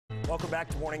Welcome back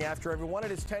to Morning After, everyone.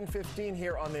 It is 10:15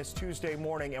 here on this Tuesday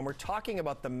morning, and we're talking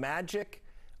about the magic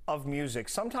of music.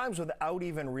 Sometimes without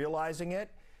even realizing it,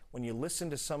 when you listen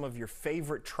to some of your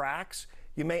favorite tracks,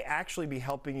 you may actually be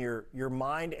helping your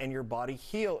mind and your body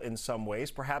heal in some ways.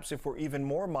 Perhaps if we're even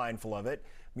more mindful of it,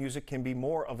 music can be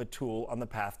more of a tool on the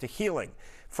path to healing.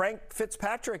 Frank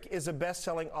Fitzpatrick is a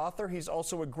best-selling author. He's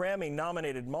also a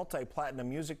Grammy-nominated multi-platinum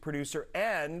music producer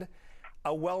and a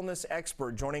wellness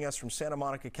expert, joining us from Santa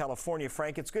Monica, California.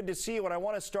 Frank, it's good to see you, and I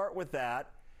want to start with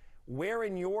that. Where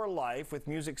in your life, with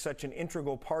music such an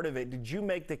integral part of it, did you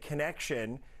make the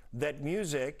connection that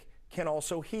music can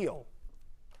also heal?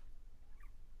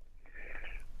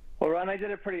 Well, Ron, I did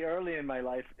it pretty early in my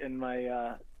life. In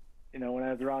my, when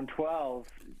I was around 12,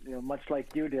 much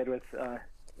like you did with,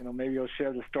 maybe you'll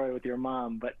share the story with your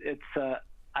mom. But it's,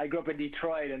 I grew up in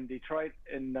Detroit, and Detroit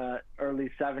in the early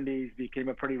 70s became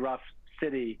a pretty rough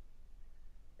city,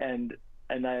 and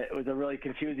it was a really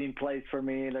confusing place for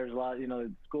me. There's a lot,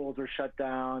 schools were shut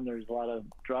down. There's a lot of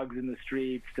drugs in the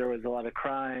streets. There was a lot of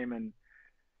crime, and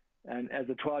as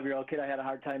a 12-year-old kid, I had a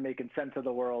hard time making sense of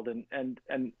the world,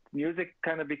 and music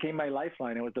kind of became my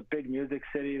lifeline. It was a big music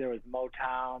city. There was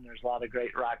Motown. There's a lot of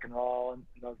great rock and roll in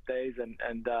those days, and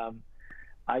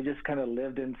I just kind of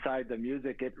lived inside the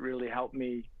music. It really helped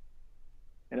me,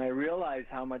 and I realized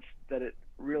how much that it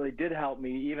really did help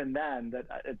me even then, that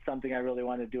it's something I really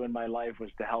wanted to do in my life,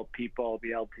 was to help people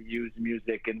be able to use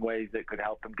music in ways that could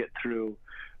help them get through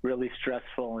really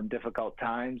stressful and difficult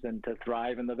times and to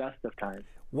thrive in the best of times.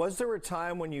 Was there a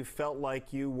time when you felt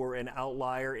like you were an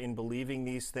outlier in believing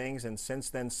these things, and since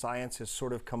then science has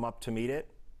sort of come up to meet it?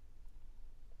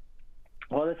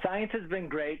 Well, the science has been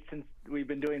great since we've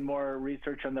been doing more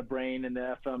research on the brain and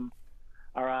the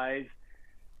fMRIs.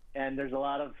 And there's a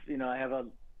lot of, I have a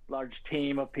large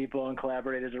team of people and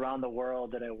collaborators around the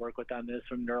world that I work with on this,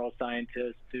 from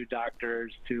neuroscientists to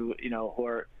doctors to, who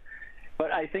are,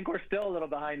 but I think we're still a little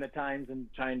behind the times in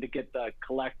trying to get the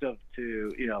collective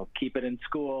to, keep it in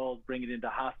schools, bring it into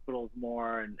hospitals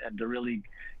more, and to really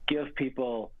give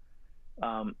people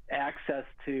access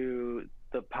to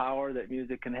the power that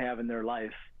music can have in their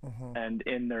life, and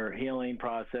in their healing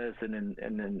process,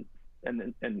 and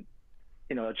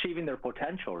achieving their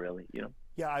potential, really.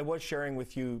 Yeah, I was sharing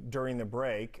with you during the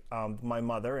break, my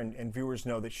mother, and viewers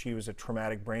know that she was a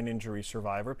traumatic brain injury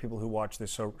survivor. People who watch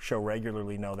this show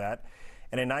regularly know that.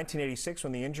 And in 1986,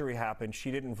 when the injury happened,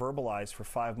 she didn't verbalize for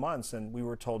 5 months, and we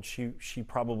were told she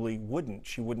probably wouldn't.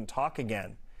 She wouldn't talk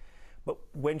again. But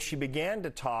when she began to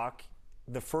talk,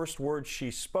 the first word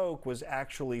she spoke was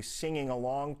actually singing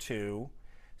along to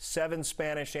Seven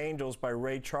Spanish Angels by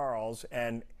Ray Charles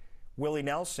and Willie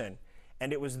Nelson.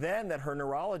 And it was then that her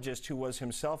neurologist, who was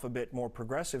himself a bit more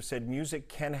progressive, said music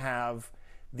can have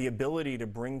the ability to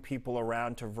bring people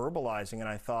around to verbalizing. And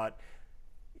I thought,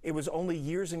 it was only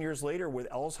years and years later with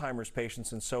Alzheimer's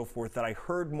patients and so forth that I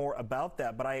heard more about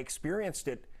that, but I experienced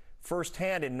it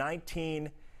firsthand in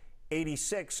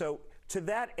 1986. So to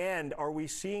that end, are we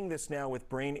seeing this now with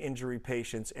brain injury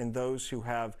patients and those who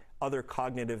have other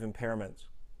cognitive impairments?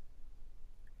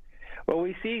 Well,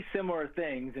 we see similar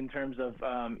things in terms of,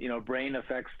 brain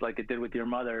effects, like it did with your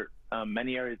mother,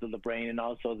 many areas of the brain, and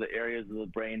also the areas of the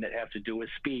brain that have to do with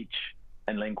speech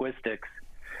and linguistics.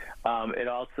 It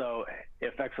also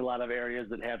affects a lot of areas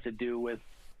that have to do with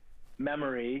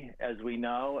memory, as we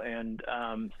know. And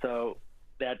so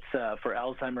that's for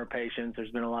Alzheimer patients.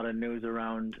 There's been a lot of news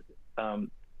around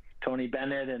Tony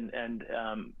Bennett, and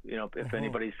if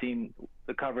anybody's seen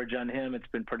the coverage on him, it's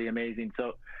been pretty amazing.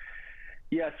 So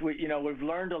yes, we've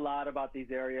learned a lot about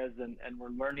these areas, and we're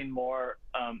learning more.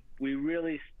 We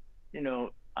really,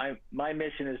 my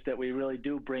mission is that we really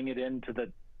do bring it into the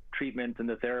treatments and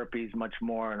the therapies much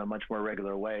more, in a much more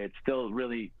regular way. It's still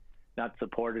really not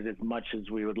supported as much as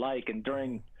we would like. And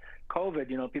during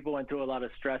COVID, people went through a lot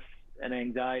of stress and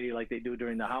anxiety like they do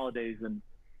during the holidays, and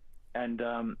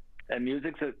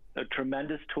music's a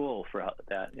tremendous tool for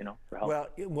that, for help.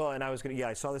 Well, and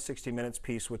I saw the 60 Minutes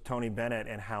piece with Tony Bennett,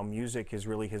 and how music is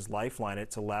really his lifeline.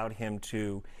 It's allowed him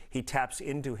he taps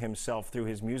into himself through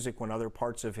his music when other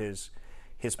parts of his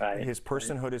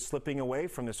personhood is slipping away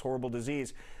from this horrible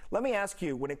disease. Let me ask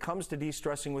you, when it comes to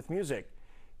de-stressing with music,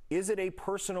 is it a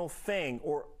personal thing,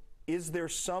 or is there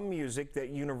some music that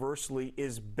universally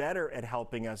is better at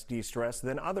helping us de-stress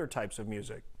than other types of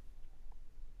music?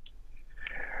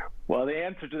 Well, the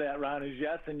answer to that, Ron, is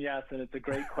yes and yes, and it's a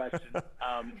great question.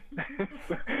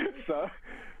 So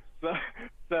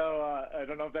I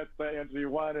don't know if that's the answer you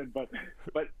wanted, but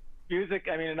music,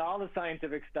 in all the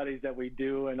scientific studies that we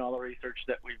do and all the research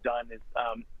that we've done is,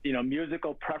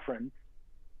 musical preference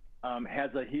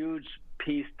has a huge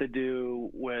piece to do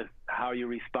with how you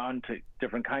respond to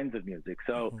different kinds of music.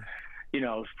 So,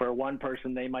 for one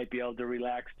person, they might be able to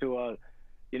relax to a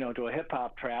hip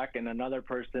hop track, and another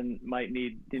person might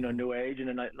need, new age, and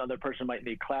another person might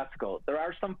need classical. There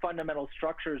are some fundamental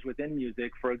structures within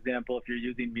music. For example, if you're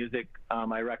using music,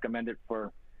 I recommend it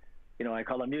for, I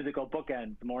call them musical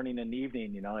bookends, morning and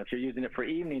evening. If you're using it for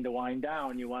evening to wind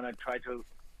down, you want to try to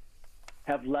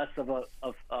have less of a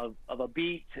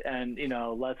beat and,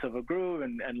 less of a groove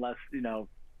and less,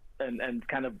 and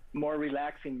kind of more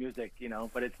relaxing music,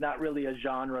 but it's not really a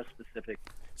genre specific.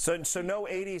 So no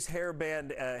 80s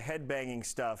hairband headbanging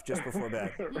stuff just before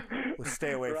bed. We'll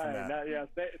stay away from that. Yeah,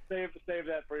 save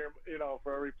that for your,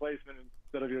 for a replacement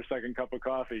instead of your second cup of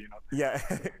coffee. Yeah,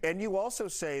 and you also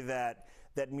say that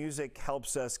music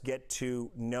helps us get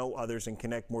to know others and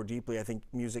connect more deeply. I think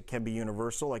music can be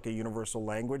universal, like a universal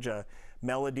language, a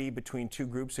melody between two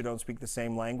groups who don't speak the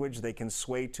same language. They can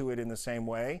sway to it in the same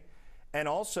way. And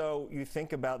also, you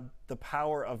think about the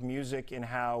power of music in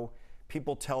how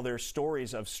people tell their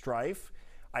stories of strife.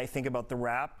 I think about the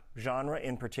rap genre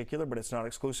in particular, but it's not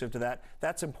exclusive to that.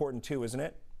 That's important too, isn't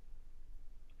it?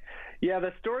 Yeah,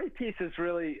 the story piece is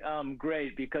really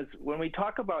great, because when we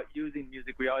talk about using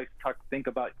music, we always think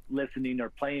about listening or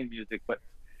playing music. But,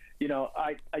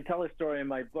 I tell a story in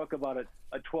my book about a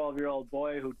 12-year-old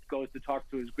boy who goes to talk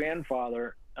to his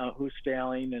grandfather, who's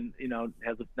failing and,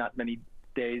 has not many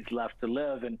days left to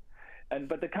live.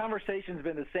 But the conversation's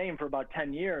been the same for about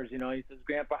 10 years. He says,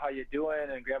 "Grandpa, how you doing?"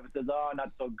 And Grandpa says, "Oh,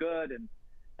 not so good."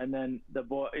 And then the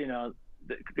boy,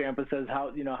 the Grandpa says,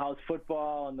 how's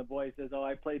football? And the boy says, "Oh,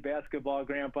 I play basketball,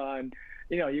 Grandpa." And,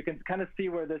 you can kind of see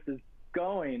where this is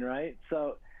going, right?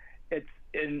 So it's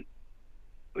and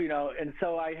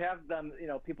so I have them,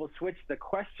 people switch the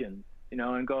questions,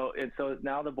 and go. And so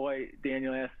now the boy,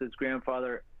 Daniel, asks his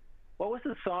grandfather, "What was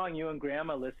the song you and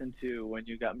Grandma listened to when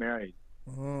you got married?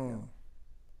 Mm.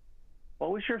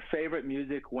 What was your favorite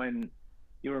music when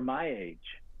you were my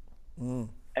age?" Mm.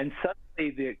 And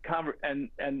suddenly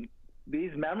and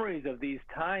these memories of these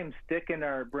times stick in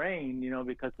our brain,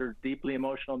 because they're deeply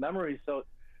emotional memories. So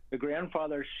the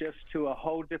grandfather shifts to a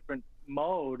whole different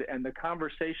mode, and the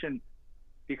conversation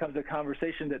becomes a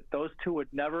conversation that those two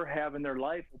would never have in their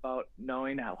life, about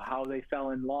knowing how they fell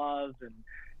in love and,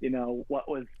 what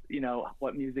was,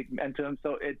 what music meant to them.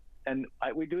 So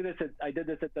we do this I did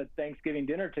this at the Thanksgiving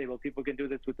dinner table. People can do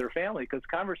this with their family, because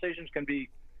conversations can be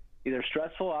either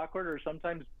stressful, awkward, or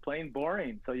sometimes plain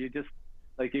boring. So you just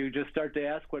start to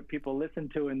ask what people listen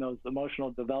to in those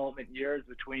emotional development years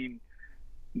between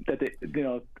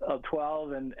of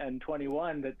 12 and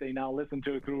 21 that they now listen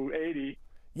to through 80.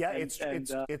 Yeah,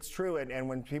 it's true. And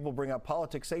when people bring up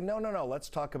politics, say, no, let's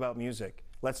talk about music.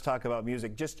 Let's talk about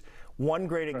music. Just one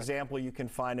great example you can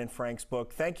find in Frank's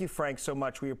book. Thank you, Frank, so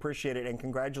much. We appreciate it. And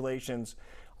congratulations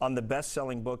on the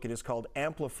best-selling book. It is called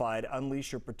Amplified: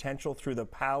 Unleash Your Potential Through the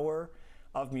Power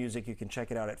of Music. You can check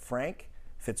it out at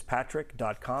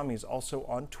frankfitzpatrick.com. He's also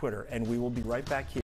on Twitter. And we will be right back here.